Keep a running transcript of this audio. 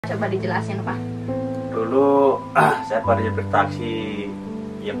Coba dijelasin, Pak. Dulu saya pada Ditaxi,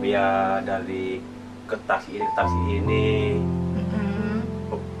 ya dari ke taksi ini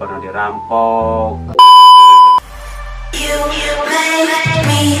pernah dirampok.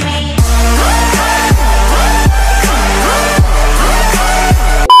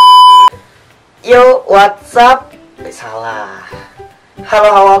 Yo, what's up? Salah.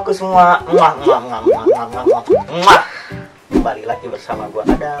 Halo aku semua. Kembali lagi bersama gua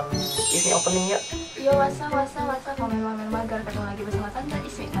Adam. Ini opening ya. Yo, wasa, komen magar, ketemu lagi bersama Tante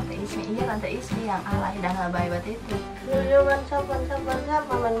Ismi, iya Tante Ismi yang alay dan lebay banget itu. Yo, wasa,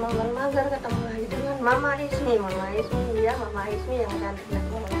 komen magar, ketemu lagi dengan Mama Ismi, ya Mama Ismi yang cantik dan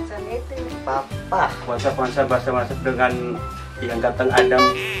ganteng itu. Papa. Bahasa dengan yang ganteng Adam.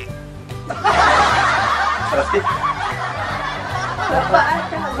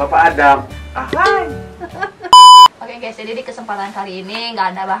 Bapak Adam. Hai. Oke guys, jadi di kesempatan kali ini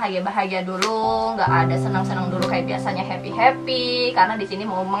nggak ada bahagia-bahagia dulu, nggak ada senang-senang dulu kayak biasanya happy-happy, karena di sini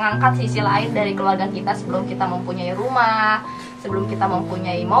mau mengangkat sisi lain dari keluarga kita sebelum kita mempunyai rumah, sebelum kita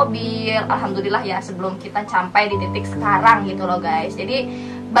mempunyai mobil, alhamdulillah ya, sebelum kita sampai di titik sekarang gitu loh guys. Jadi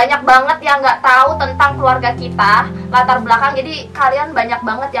banyak banget yang nggak tahu tentang keluarga kita, latar belakang. Jadi kalian banyak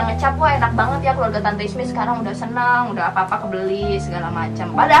banget yang ngecap, wah enak banget ya keluarga Tante Ismi sekarang udah senang, udah apa-apa kebeli segala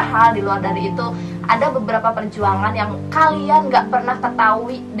macam. Padahal di luar dari itu ada beberapa perjuangan yang kalian nggak pernah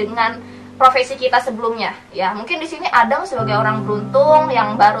ketahui dengan profesi kita sebelumnya. Ya mungkin di sini Adam sebagai orang beruntung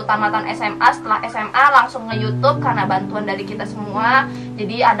yang baru tamatan SMA, setelah SMA langsung nge-YouTube karena bantuan dari kita semua.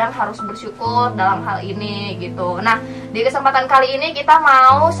 Jadi Adam harus bersyukur dalam hal ini gitu. Nah, di kesempatan kali ini kita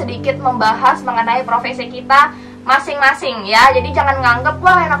mau sedikit membahas mengenai profesi kita masing-masing ya. Jadi jangan nganggep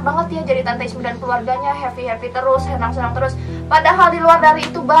wah enak banget ya jadi Tante Ismi dan keluarganya happy-happy terus, senang-senang terus. Padahal di luar dari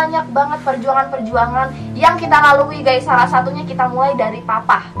itu banyak banget perjuangan-perjuangan yang kita lalui guys. Salah satunya kita mulai dari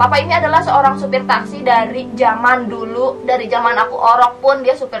Papa. Papa ini adalah seorang supir taksi dari zaman dulu, dari zaman aku orok pun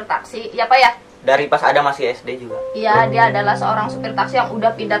dia supir taksi. Ya Pak ya? Dari pas ada masih SD juga. Iya, dia adalah seorang supir taksi yang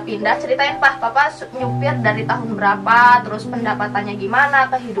udah pindah-pindah. Ceritain Pak, Papa nyupir dari tahun berapa, terus pendapatannya gimana,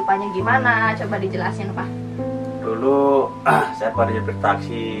 kehidupannya gimana, coba dijelasin Pak. Dulu saya pada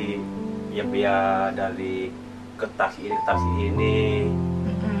Ditaxi, ya dari ke taksi ini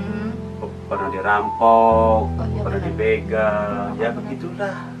pernah dirampok, pernah dibegal, ya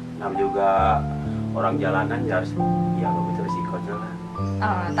begitulah. Namanya juga orang jalanan ya harus ya begitu resikonya lah.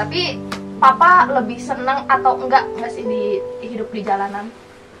 Tapi Papa lebih seneng atau enggak sih di hidup di jalanan?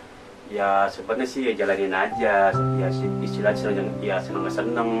 Ya sebenarnya sih ya jalanin aja, ya istilah seneng ya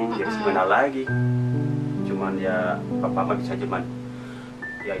seneng jadi gimana lagi. Cuman ya Papa mah bisa cuman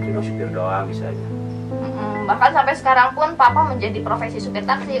ya cuma supir doang bisa aja. Bahkan sampai sekarang pun Papa menjadi profesi supir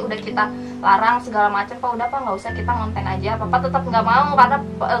taksi udah kita larang segala macam. Pak udah Pak nggak usah, kita ngonten aja. Papa tetap nggak mau karena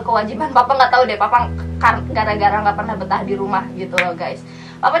kewajiban Papa nggak tahu deh. Papa gara-gara nggak pernah betah di rumah gitu loh guys.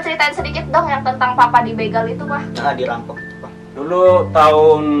 Papa ceritain sedikit dong yang tentang Papa dibegal itu Pak. Dirampok itu Pak. Dulu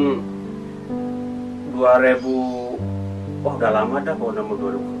tahun 2000, wah udah lama dah, udah mau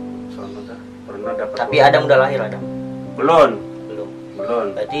 2000 dah pernah dapat. Tapi Adam udah lahir Adam? Belum.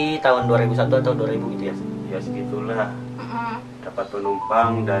 Berarti tahun 2001 atau 2000 gitu ya? Ya segitulah. Dapat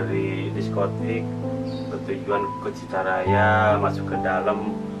penumpang dari diskotik bertujuan ke Citaraya, masuk ke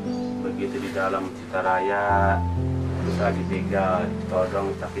dalam. Begitu di dalam Citaraya bisa dibegal,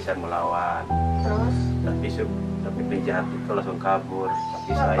 ditodong, tapi saya melawan. Terus? Tapi penjahat itu langsung kabur.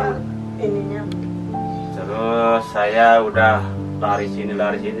 Tapi Apa saya ininya? terus saya udah lari sini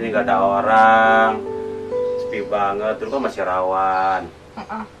nggak ada orang, sepi banget. Dulu kan masih rawan.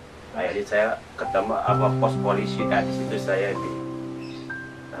 Nah, jadi saya ketemu sama pos polisi. Nah di situ saya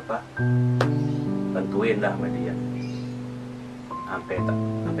bantuin lah sama dia.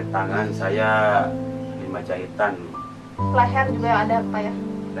 Sampai tangan saya 5 jahitan. Leher juga ada Pak ya?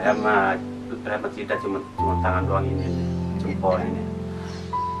 Leher mah tidak, cuma tangan doang ini, jempol ini.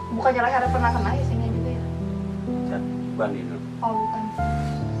 Bukannya lehernya pernah kena isinya juga ya? Ban itu. Oh bukan.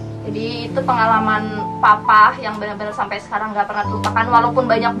 Jadi itu pengalaman Papa yang benar-benar sampai sekarang nggak pernah terlupakan. Walaupun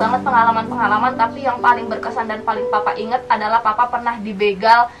banyak banget pengalaman-pengalaman, tapi yang paling berkesan dan paling Papa inget adalah Papa pernah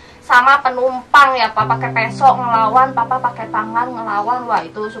dibegal sama penumpang ya. Papa pakai peso ngelawan, Papa pakai tangan ngelawan. Wah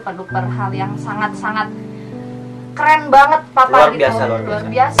itu super duper hal yang sangat-sangat keren banget Papa. Luar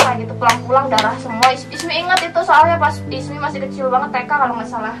biasa gitu. Pulang-pulang darah semua. Ismi inget itu soalnya pas Ismi masih kecil banget, TK kalau nggak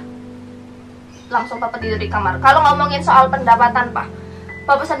salah. Langsung Papa tidur di kamar. Kalau ngomongin soal pendapatan Pak,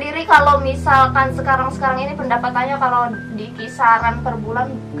 Papa sendiri kalau misalkan sekarang ini pendapatannya kalau di kisaran per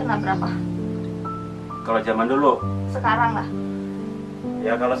bulan kena berapa? Kalau zaman dulu? Sekarang lah.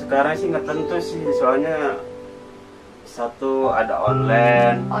 Ya kalau sekarang sih nggak tentu sih, soalnya satu ada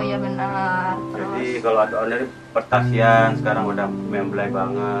online. Oh iya benar. Jadi Terus kalau ada online pertaksian sekarang udah membelai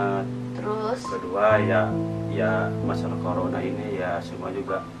banget. terus Kedua ya masalah corona ini ya semua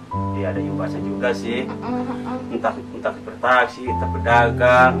juga ya ada imbasnya juga sih. Entah bertaksi, entah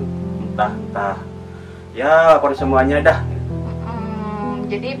pedagang, entah ya pada semuanya dah.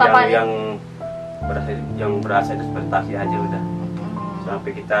 Jadi papa yang berasa itu bertaksi aja udah.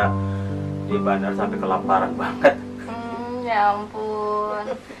 Sampai kita di bandar sampai kelaparan banget. Ya ampun,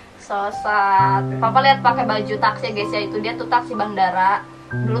 so sad. Papa lihat pakai baju taksi guys ya, itu dia tuh taksi bandara.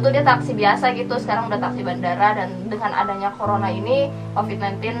 Dulu tuh dia taksi biasa gitu, sekarang udah taksi bandara. Dan dengan adanya corona ini,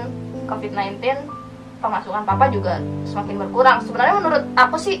 COVID-19, pemasukan papa juga semakin berkurang. Sebenarnya menurut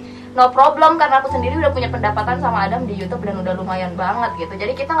aku sih no problem, karena aku sendiri udah punya pendapatan sama Adam di YouTube dan udah lumayan banget gitu.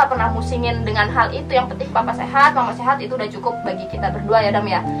 Jadi kita nggak pernah musingin dengan hal itu. Yang penting papa sehat, mama sehat, itu udah cukup bagi kita berdua ya Dam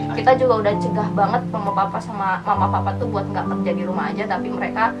ya. Kita juga udah cegah banget mama papa tuh buat nggak kerja di rumah aja, tapi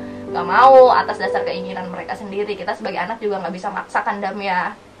mereka nggak mau atas dasar keinginan mereka sendiri. Kita sebagai anak juga nggak bisa maksakan Dam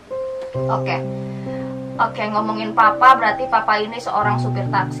ya. Oke, ngomongin papa, berarti papa ini seorang supir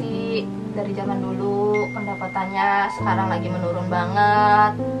taksi dari zaman dulu. Pendapatannya sekarang lagi menurun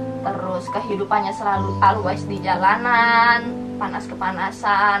banget. Terus kehidupannya selalu always di jalanan, panas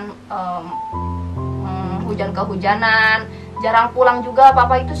kepanasan, hujan kehujanan, jarang pulang juga.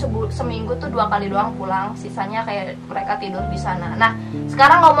 Papa itu seminggu tuh 2 kali doang pulang, sisanya kayak mereka tidur di sana. Nah,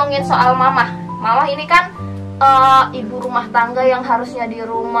 sekarang ngomongin soal mama ini kan ibu rumah tangga yang harusnya di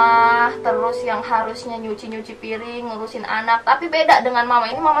rumah, terus yang harusnya nyuci piring, ngurusin anak. Tapi beda dengan mama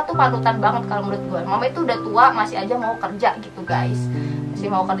ini, mama tuh panutan banget kalau menurut gue. Mama itu udah tua, masih aja mau kerja gitu guys.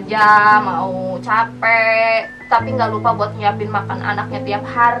 Masih mau kerja, mau capek, tapi nggak lupa buat nyiapin makan anaknya tiap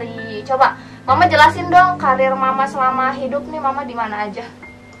hari. Coba mama jelasin dong karir mama selama hidup nih, mama di mana aja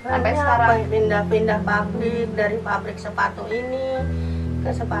sampai sekarang. Pindah-pindah pabrik, dari pabrik sepatu ini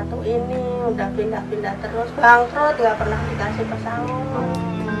ke sepatu ini, udah pindah-pindah terus, bangkrut, nggak pernah dikasih pesangon.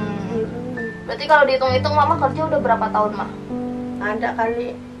 Berarti kalau dihitung-hitung mama kerja udah berapa tahun mah? Ada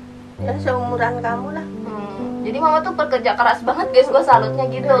kali ya seumuran kamu lah. Jadi mama tuh pekerja keras banget guys, gue salutnya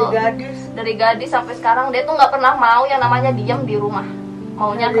gitu. Dari gadis sampai sekarang dia tuh nggak pernah mau yang namanya diam di rumah,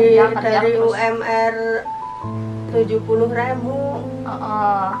 maunya kerja dari terus. UMR 70.000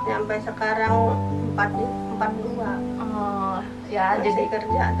 sampai sekarang 42. Ya masih jadi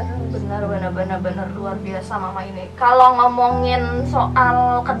kerja terus. benar luar biasa mama ini. Kalau ngomongin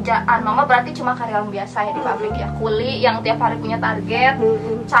soal kerjaan, mama berarti cuma karyawan biasa ya di pabrik ya, kuli yang tiap hari punya target,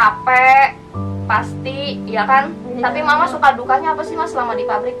 capek pasti ya kan. Tapi mama suka dukanya apa sih mas selama di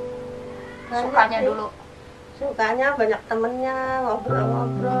pabrik? Sukanya dulu. Sukanya banyak temennya,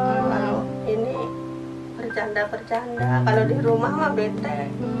 ngobrol-ngobrol. Kalau ini bercanda-bercanda. Kalau di rumah mah bete,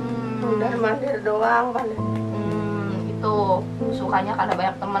 mandir doang paling. Itu sukanya karena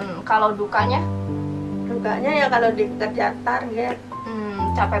banyak temen. Kalau dukanya? Dukanya ya kalau dikejar target.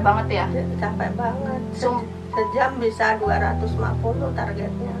 Capek banget ya? Capek banget. Sejam bisa 250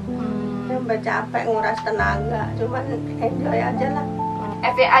 targetnya. Sampai capek, nguras tenaga. Cuman enjoy aja lah.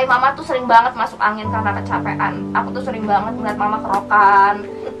 FYI mama tuh sering banget masuk angin karena kecapean. Aku tuh sering banget melihat mama kerokan.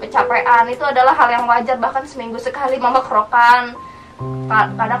 Kecapean itu adalah hal yang wajar, bahkan seminggu sekali mama kerokan.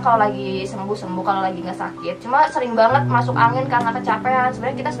 Kadang kalau lagi sembuh, kalau lagi nggak sakit. Cuma sering banget masuk angin karena kecapean.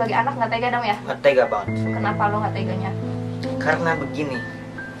 Sebenarnya kita sebagai anak nggak tega dong ya? Nggak tega banget. Kenapa lo nggak teganya? Karena begini,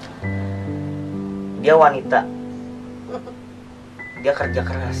 dia wanita, dia kerja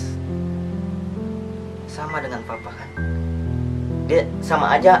keras, sama dengan papa kan. Dia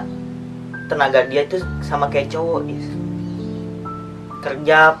sama aja, tenaga dia itu sama kayak cowok.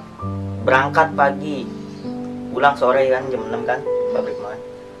 Kerja, berangkat pagi, pulang sore kan, jam 6 kan, pabrik makan.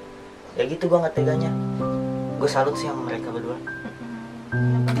 Ya gitu, gue nggak teganya. Gue salut sih sama mereka berdua.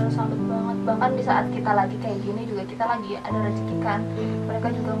 Bener-bener salut banget. Bahkan di saat kita lagi kayak gini juga kita lagi ada rezeki kan. Mereka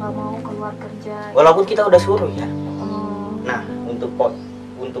juga nggak mau keluar kerja. Walaupun kita udah suruh ya. Nah,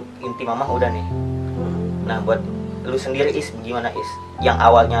 untuk inti mama udah nih. Nah, buat lu sendiri gimana Yang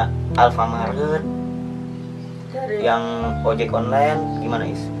awalnya Alfamaret, yang ojek online, gimana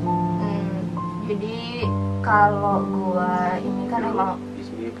Jadi kalau gua ini kan emang di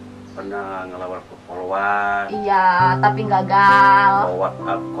sini pernah ngelawar polwan. Iya, tapi gagal.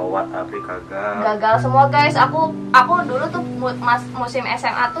 Kowat abri kagak. Gagal semua guys. Aku dulu tuh musim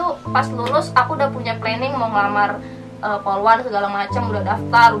SMA tuh pas lulus aku udah punya planning mau ngelamar polwan segala macam, udah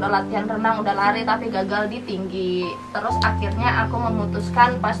daftar, udah latihan renang, udah lari, tapi gagal di tinggi. Terus akhirnya aku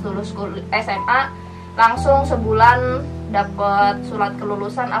memutuskan pas lulus SMA langsung sebulan dapet surat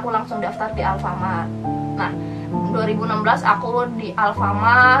kelulusan, aku langsung daftar di Alfamart. Nah, 2016 aku di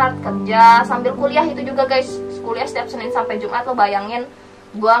Alfamart kerja sambil kuliah itu juga guys. kuliah setiap Senin sampai Jumat. Lo bayangin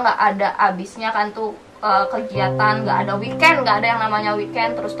gue nggak ada abisnya kan tuh kegiatan, nggak ada weekend, nggak ada yang namanya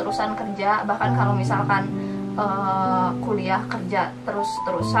weekend, terus-terusan kerja. Bahkan kalau misalkan kuliah kerja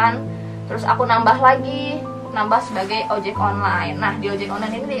terus-terusan, terus aku nambah sebagai ojek online. Nah di ojek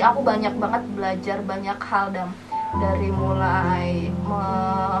online ini aku banyak banget belajar banyak hal, dari mulai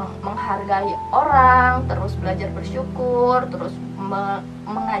menghargai orang, terus belajar bersyukur, terus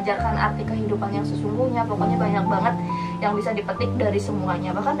mengajarkan arti kehidupan yang sesungguhnya. Pokoknya banyak banget yang bisa dipetik dari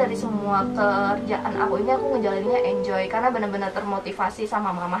semuanya. Bahkan dari semua kerjaan aku ini aku ngejalaninnya enjoy, karena benar-benar termotivasi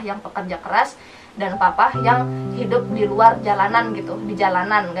sama mama yang pekerja keras dan papa yang hidup di luar jalanan gitu, di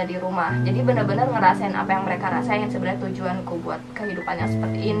jalanan gak di rumah. Jadi benar-benar ngerasain apa yang mereka rasain. Sebenarnya tujuanku buat kehidupan yang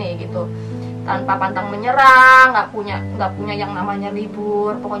seperti ini gitu, tanpa pantang menyerah, nggak punya yang namanya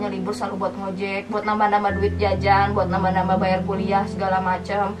libur. Pokoknya libur selalu buat ngojek, buat nambah-nambah duit jajan, buat nambah-nambah bayar kuliah segala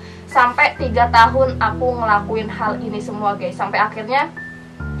macam. Sampai 3 tahun aku ngelakuin hal ini semua guys, sampai akhirnya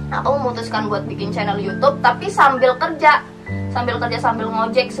aku memutuskan buat bikin channel YouTube, tapi sambil kerja sambil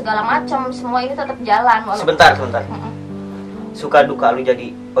ngojek segala macam. Semua ini tetap jalan walaupun... Sebentar. Suka duka lu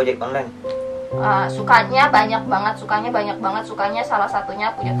jadi ojek online? Sukanya banyak banget. Sukanya salah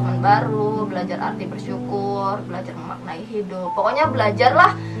satunya punya teman baru, belajar arti bersyukur, belajar memaknai hidup. Pokoknya belajar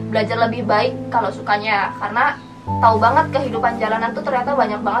lebih baik kalau sukanya, karena tahu banget kehidupan jalanan tuh ternyata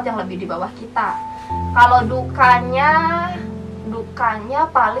banyak banget yang lebih di bawah kita. Kalau dukanya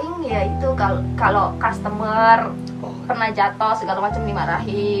paling ya itu kalau customer pernah jatuh segala macam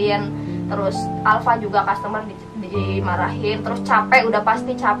dimarahin, terus Alfa juga customer dimarahin, terus capek, udah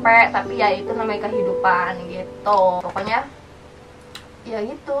pasti capek, tapi ya itu namanya kehidupan gitu. Pokoknya ya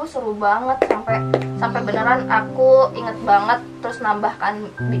gitu, seru banget, sampai beneran aku inget banget terus nambahkan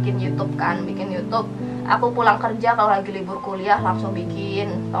bikin YouTube. Aku pulang kerja kalau lagi libur kuliah langsung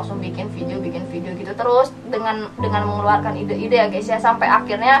bikin video gitu terus, dengan mengeluarkan ide-ide ya guys ya, sampai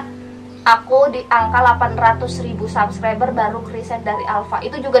akhirnya aku di angka 800.000 subscriber baru resign dari Alfa.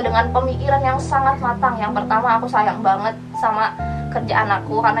 Itu juga dengan pemikiran yang sangat matang. Yang pertama, aku sayang banget sama kerjaan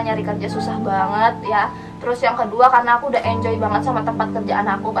aku karena nyari kerja susah banget ya. Terus yang kedua, karena aku udah enjoy banget sama tempat kerjaan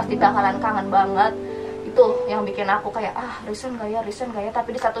aku, pasti bakalan kangen banget. Itu yang bikin aku kayak resign gak ya.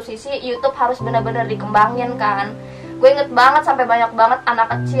 Tapi di satu sisi YouTube harus benar-benar dikembangin kan. Gue inget banget sampai banyak banget anak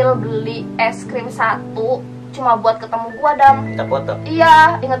kecil beli es krim 1 cuma buat ketemu gua, Minta foto.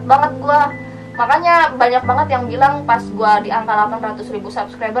 Iya, inget banget gua. Makanya banyak banget yang bilang pas gua di angka 800.000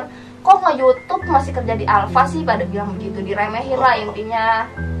 subscriber, kok nge-YouTube masih kerja di Alfa sih, pada bilang begitu, diremehin lah intinya.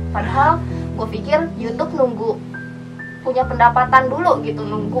 Padahal gua pikir YouTube nunggu punya pendapatan dulu gitu,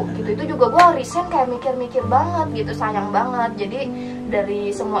 itu juga gua resign kayak mikir banget gitu, sayang banget. Jadi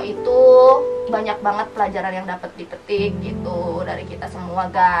dari semua itu banyak banget pelajaran yang dapat dipetik gitu dari kita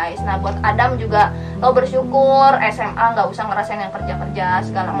semua guys. Nah buat Adam juga, lo bersyukur SMA nggak usah ngerasain yang kerja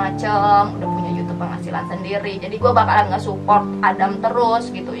segala macem, udah punya YouTube penghasilan sendiri. Jadi gue bakalan nggak support Adam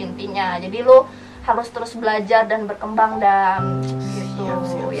terus gitu intinya. Jadi lo harus terus belajar dan berkembang dan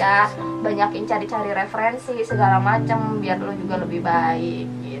gitu ya, banyakin cari-cari referensi segala macem biar lo juga lebih baik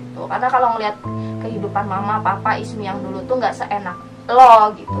gitu. Karena kalau ngeliat kehidupan mama, papa, Ismi yang dulu tuh nggak seenak lo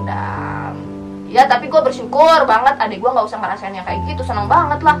gitu dan ya, tapi gue bersyukur banget adik gue nggak usah ngerasain yang kayak gitu, seneng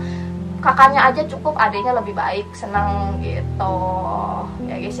banget lah. Kakaknya aja cukup, adiknya lebih baik, seneng gitu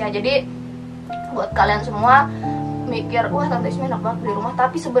ya guys ya. Jadi buat kalian semua mikir, wah tante Ismi enak banget di rumah,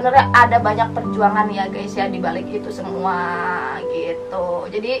 tapi sebenarnya ada banyak perjuangan ya guys ya di balik itu semua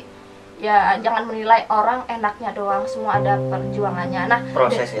gitu. Jadi ya jangan menilai orang enaknya doang, semua ada perjuangannya. Nah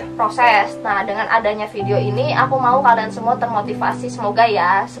proses. Nah dengan adanya video ini aku mau kalian semua termotivasi, semoga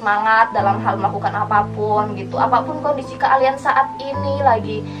ya semangat dalam hal melakukan apapun gitu, apapun kondisi kalian saat ini,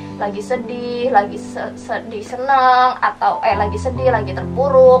 lagi sedih, lagi senang, atau lagi sedih, lagi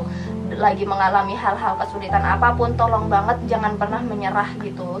terpuruk, lagi mengalami hal-hal kesulitan apapun, tolong banget jangan pernah menyerah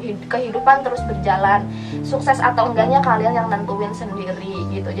gitu. Kehidupan terus berjalan, sukses atau enggaknya kalian yang nentuin sendiri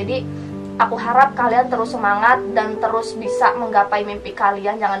gitu. Jadi aku harap kalian terus semangat dan terus bisa menggapai mimpi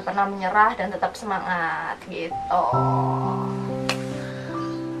kalian, jangan pernah menyerah dan tetap semangat gitu.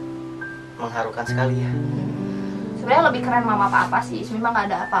 Mengharukan sekali ya. Sebenarnya lebih keren mama papa sih, memang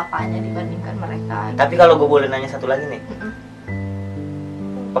gak ada apa-apanya dibandingkan mereka gitu. Tapi kalau gue boleh nanya satu lagi nih,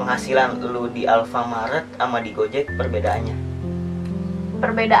 penghasilan lu di Alfamaret sama di Gojek perbedaannya?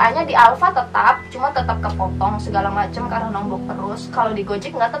 Perbedaannya di Alfa cuma tetap kepotong segala macam karena nombok terus. Kalau di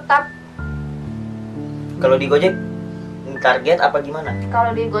Gojek nggak tetap. Kalau di Gojek target apa gimana?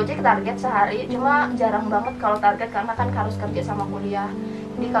 Kalau di Gojek target sehari, cuma jarang banget kalau target karena kan harus kerja sama kuliah.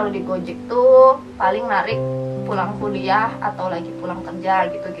 Jadi kalau di Gojek tuh paling narik pulang kuliah atau lagi pulang kerja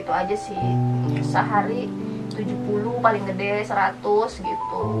gitu-gitu aja sih. Sehari 70 paling gede 100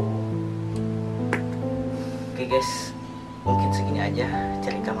 gitu. Oke guys, mungkin segini aja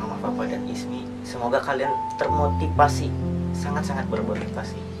cerita Mama, Papa, dan Ismi. Semoga kalian termotivasi, sangat-sangat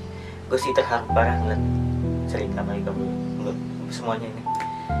bermotivasi. Gue sih terharu parah ngeliat cerita mereka semuanya ini.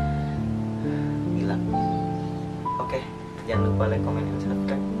 Gila. Oke, jangan lupa like, comment, dan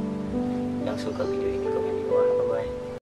subscribe. Yang suka video ini komen di bawah. Bye-bye.